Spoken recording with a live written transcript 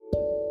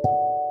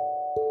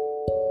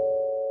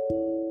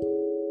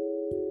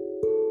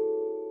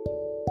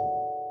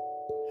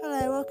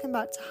welcome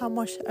back to How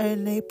Much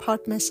Only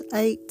Podmas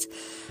 8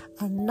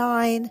 and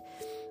 9.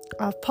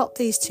 I've popped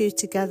these two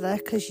together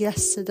because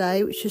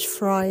yesterday, which was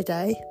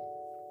Friday,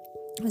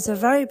 was a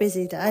very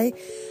busy day.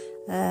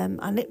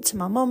 I nipped to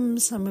my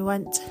mum's and we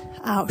went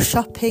out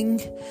shopping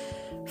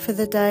for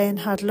the day and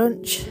had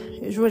lunch.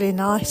 It was really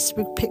nice.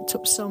 We picked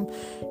up some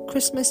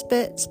Christmas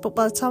bits, but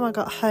by the time I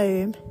got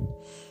home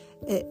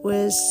it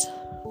was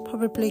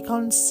probably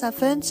gone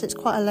 7, so it's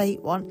quite a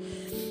late one.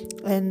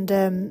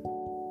 And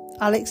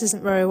Alex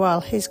isn't very well.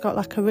 He's got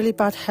like a really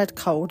bad head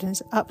cold and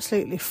he's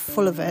absolutely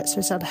full of it. So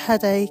he's had a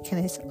headache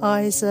and his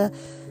eyes are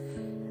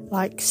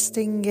like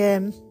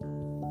stinging.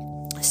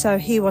 So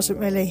he wasn't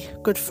really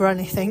good for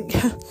anything.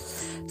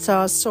 So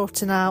I was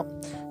sorting out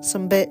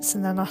some bits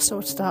and then I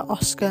sorted out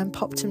Oscar and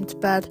popped him to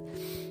bed.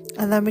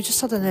 And then we just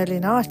had an early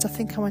night. I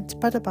think I went to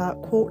bed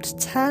about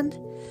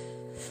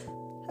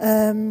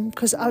 9:45.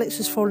 Because Alex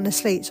was falling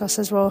asleep. So I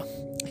says, well,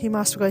 he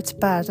might as well go to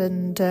bed.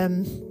 And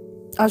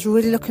I was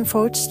really looking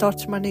forward to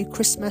starting my new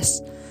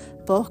Christmas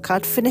book.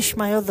 I'd finished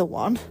my other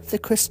one, The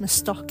Christmas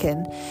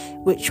Stocking,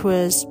 which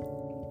was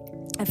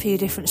a few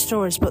different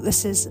stories, but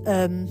this is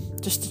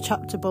just a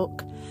chapter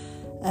book.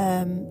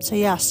 So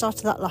yeah, I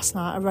started that last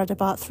night. I read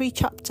about 3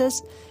 chapters,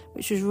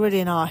 which was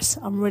really nice.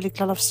 I'm really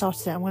glad I've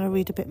started it. I'm going to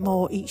read a bit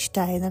more each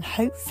day, and then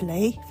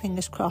hopefully,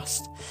 fingers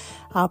crossed,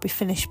 I'll be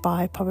finished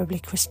by probably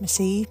Christmas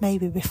Eve,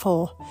 maybe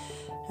before.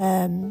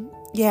 And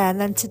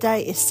then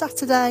today is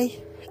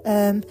Saturday.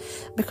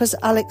 Because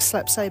Alex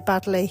slept so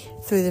badly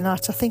through the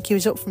night. I think he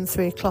was up from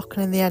 3 o'clock,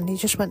 and in the end he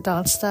just went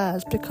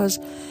downstairs because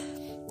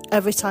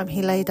every time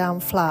he lay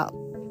down flat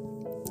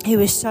he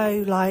was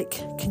so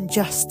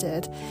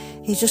congested,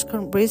 he just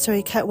couldn't breathe, so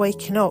he kept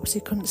waking up, so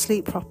he couldn't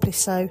sleep properly.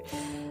 So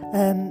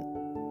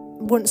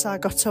once I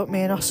got up,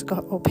 me and Oscar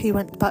got up, he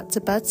went back to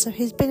bed, so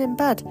he's been in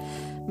bed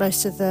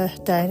most of the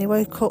day, and he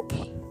woke up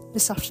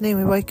this afternoon.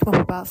 We woke him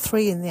up about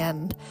 3 in the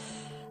end.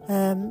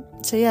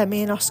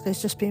 Me and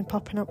Oscar's just been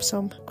popping up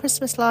some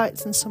Christmas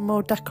lights and some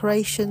more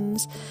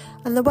decorations,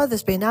 and the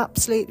weather's been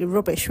absolutely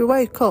rubbish. We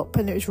woke up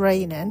and it was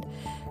raining,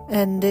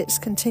 and it's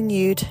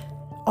continued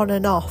on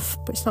and off,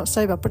 but it's not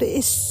so bad. But it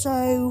is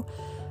so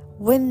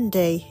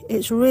windy.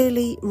 It's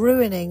really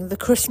ruining the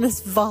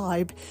Christmas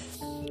vibe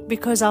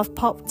because I've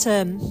popped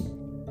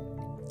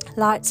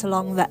lights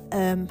along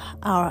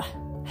our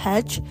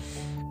hedge.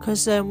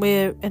 Because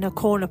we're in a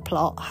corner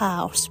plot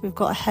house, we've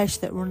got a hedge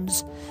that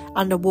runs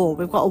and a wall.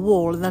 We've got a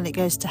wall and then it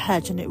goes to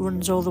hedge and it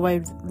runs all the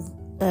way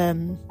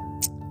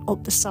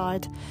up the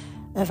side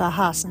of our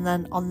house and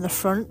then on the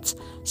front.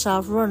 So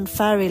I've run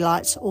fairy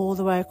lights all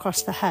the way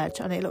across the hedge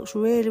and it looks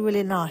really,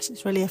 really nice.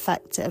 It's really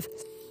effective.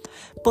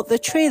 But the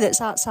tree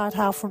that's outside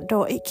our front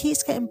door, it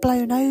keeps getting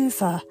blown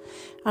over,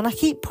 and I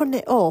keep putting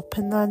it up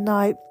and then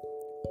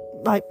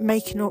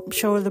making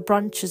sure the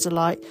branches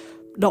are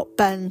not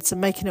bent and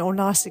making it all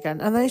nice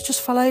again, and then it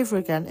just fell over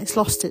again. It's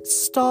lost its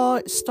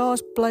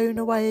star's blown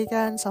away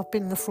again, so I've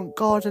been in the front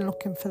garden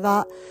looking for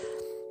that,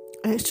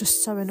 and it's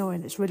just so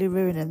annoying. It's really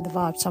ruining the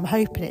vibe, so I'm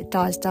hoping it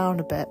dies down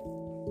a bit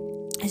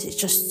as it's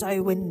just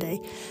so windy.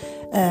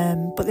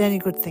 But the only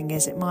good thing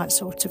is it might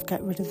sort of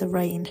get rid of the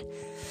rain,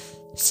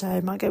 so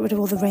it might get rid of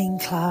all the rain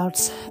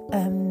clouds.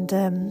 And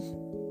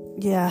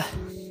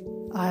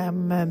I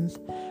am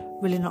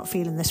really not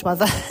feeling this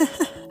weather.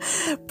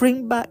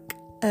 Bring back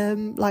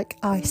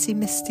icy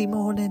misty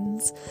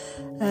mornings,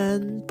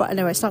 but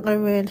anyway, it's not going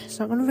to ruin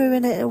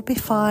it. It'll be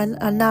fine.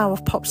 And now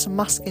I've popped some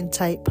masking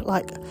tape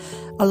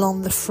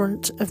along the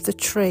front of the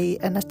tree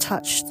and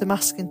attached the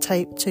masking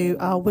tape to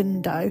our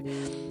window,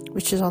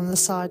 which is on the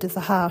side of the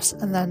house,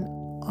 and then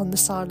on the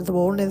side of the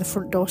wall near the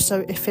front door.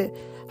 So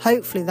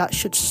hopefully that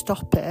should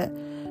stop it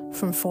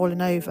from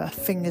falling over,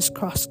 fingers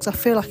crossed, because I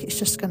feel like it's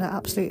just going to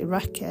absolutely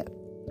wreck it.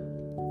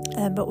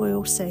 But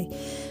we'll see.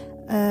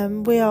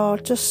 We are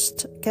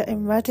just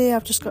getting ready.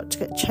 I've just got to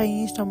get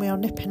changed and we are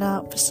nipping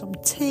out for some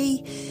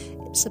tea.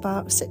 It's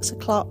about 6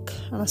 o'clock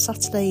on a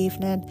Saturday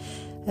evening.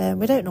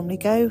 We don't normally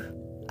go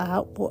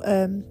out, but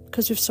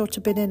because we've sort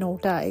of been in all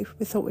day,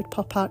 we thought we'd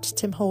pop out to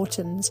Tim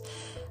Hortons,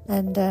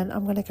 and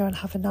I'm going to go and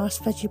have a nice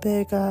veggie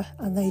burger,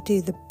 and they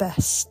do the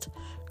best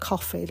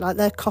coffee.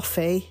 Their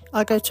coffee,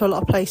 I go to a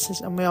lot of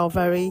places and we are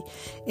very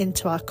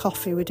into our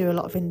coffee. We do a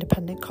lot of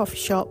independent coffee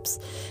shops,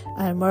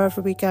 and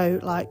wherever we go,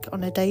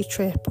 on a day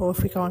trip or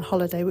if we go on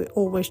holiday, we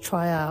always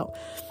try out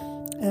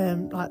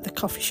the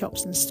coffee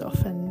shops and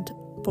stuff.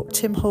 But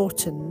Tim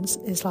Hortons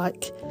is I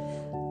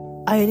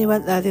only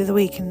went there the other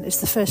week and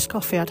it's the first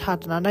coffee I'd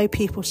had, and I know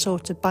people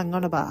sort of bang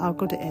on about how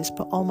good it is,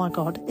 but oh my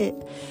god,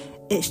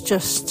 it's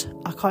just,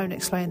 I can't even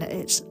explain it.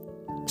 It's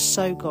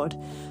so good.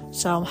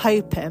 So I'm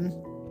hoping,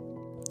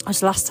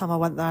 as last time I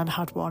went there and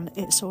had one,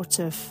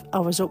 I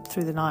was up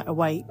through the night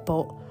awake,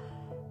 but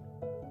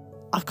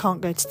I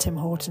can't go to Tim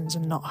Hortons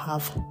and not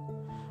have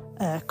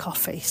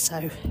coffee,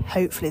 so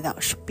hopefully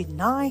that should be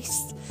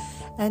nice.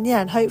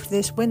 And hopefully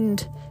this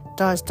wind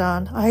dies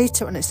down. I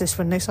hate it when it's this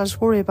windy, so I just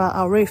worry about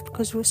our roof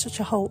because we're such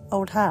a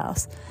old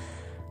house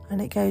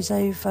and it goes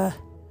over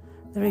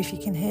the roof. You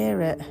can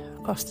hear it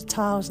across the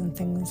tiles and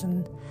things,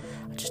 and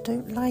I just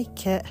don't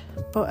like it.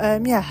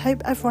 But yeah,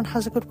 hope everyone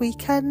has a good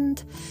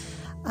weekend,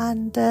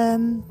 and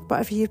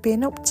whatever you've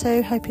been up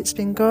to, hope it's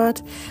been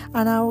good,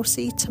 and I will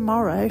see you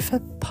tomorrow for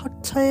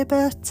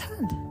Podtober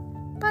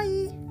 10.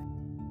 Bye.